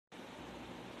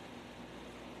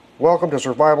Welcome to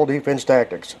Survival Defense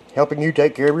Tactics, helping you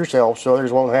take care of yourself so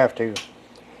others won't have to.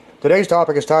 Today's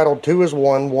topic is titled 2 is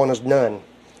 1, 1 is none.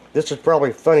 This is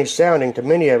probably funny sounding to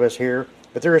many of us here,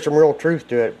 but there is some real truth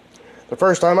to it. The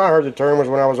first time I heard the term was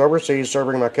when I was overseas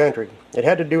serving my country. It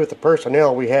had to do with the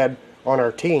personnel we had on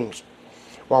our teams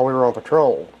while we were on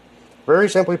patrol. Very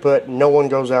simply put, no one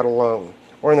goes out alone.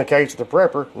 Or in the case of the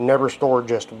prepper, never store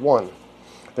just one.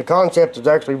 The concept is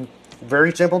actually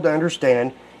very simple to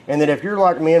understand, and that if you're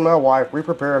like me and my wife, we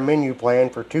prepare a menu plan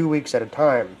for 2 weeks at a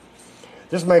time.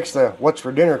 This makes the what's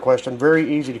for dinner question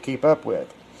very easy to keep up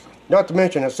with. Not to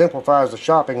mention it simplifies the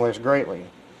shopping list greatly.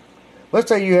 Let's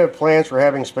say you have plans for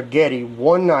having spaghetti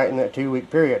one night in that 2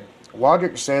 week period.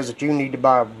 Logic says that you need to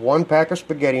buy 1 pack of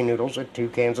spaghetti noodles and 2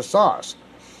 cans of sauce.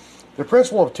 The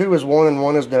principle of 2 is 1 and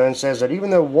 1 is none says that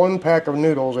even though 1 pack of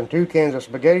noodles and 2 cans of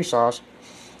spaghetti sauce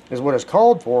is what is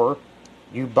called for,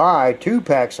 you buy 2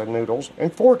 packs of noodles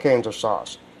and 4 cans of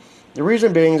sauce. The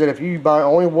reason being is that if you buy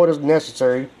only what is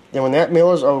necessary, then when that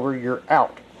meal is over, you're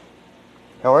out.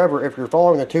 However, if you're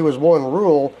following the 2 is 1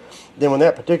 rule, then when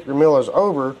that particular meal is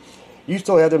over, you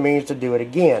still have the means to do it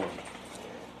again.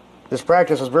 This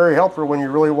practice is very helpful when you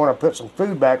really want to put some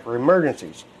food back for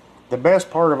emergencies. The best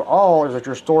part of all is that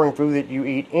you're storing food that you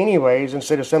eat anyways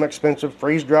instead of some expensive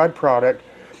freeze-dried product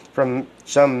from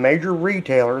some major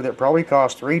retailer that probably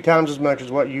costs 3 times as much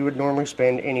as what you would normally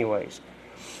spend anyways.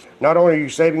 Not only are you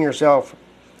saving yourself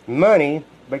money,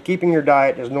 but keeping your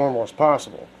diet as normal as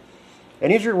possible.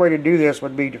 An easier way to do this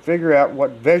would be to figure out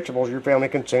what vegetables your family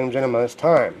consumes in a month's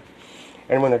time.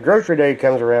 And when the grocery day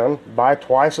comes around, buy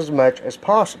twice as much as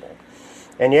possible.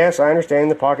 And yes, I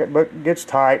understand the pocketbook gets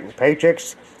tight and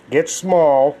paychecks get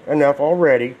small enough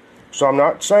already, so I'm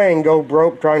not saying go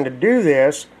broke trying to do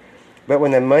this, but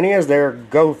when the money is there,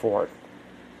 go for it.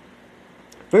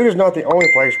 Food is not the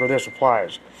only place where this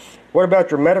applies. What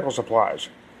about your medical supplies?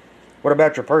 What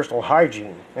about your personal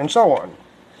hygiene? And so on.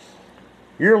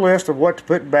 Your list of what to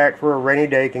put back for a rainy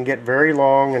day can get very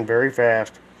long and very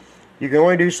fast. You can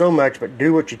only do so much, but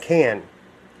do what you can.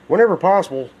 Whenever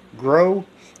possible, grow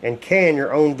and can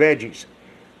your own veggies.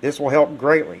 This will help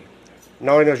greatly.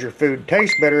 Not only does your food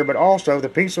taste better, but also the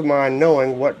peace of mind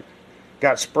knowing what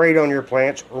got sprayed on your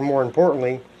plants, or more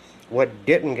importantly, what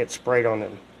didn't get sprayed on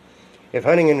them. If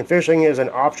hunting and fishing is an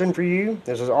option for you,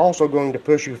 this is also going to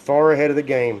push you far ahead of the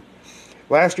game.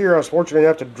 Last year I was fortunate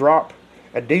enough to drop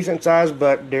a decent sized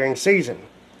buck during season.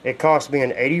 It cost me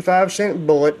an 85-cent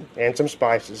bullet and some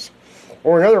spices.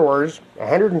 Or in other words,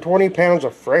 120 pounds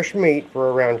of fresh meat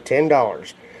for around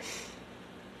 $10.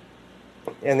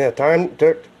 And the time it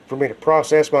took for me to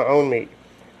process my own meat.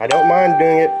 I don't mind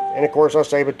doing it, and of course I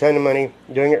save a ton of money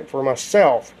doing it for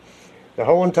myself. The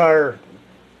whole entire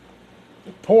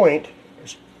point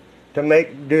is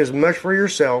to do as much for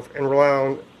yourself and rely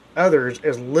on others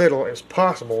as little as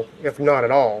possible, if not at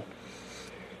all.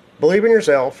 Believe in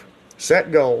yourself,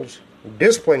 set goals,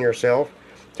 discipline yourself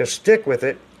to stick with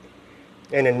it,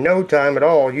 and in no time at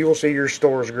all you will see your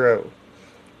stores grow.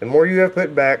 The more you have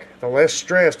put back, the less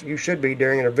stressed you should be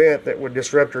during an event that would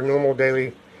disrupt your normal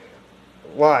daily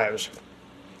lives.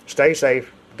 Stay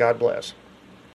safe. God bless.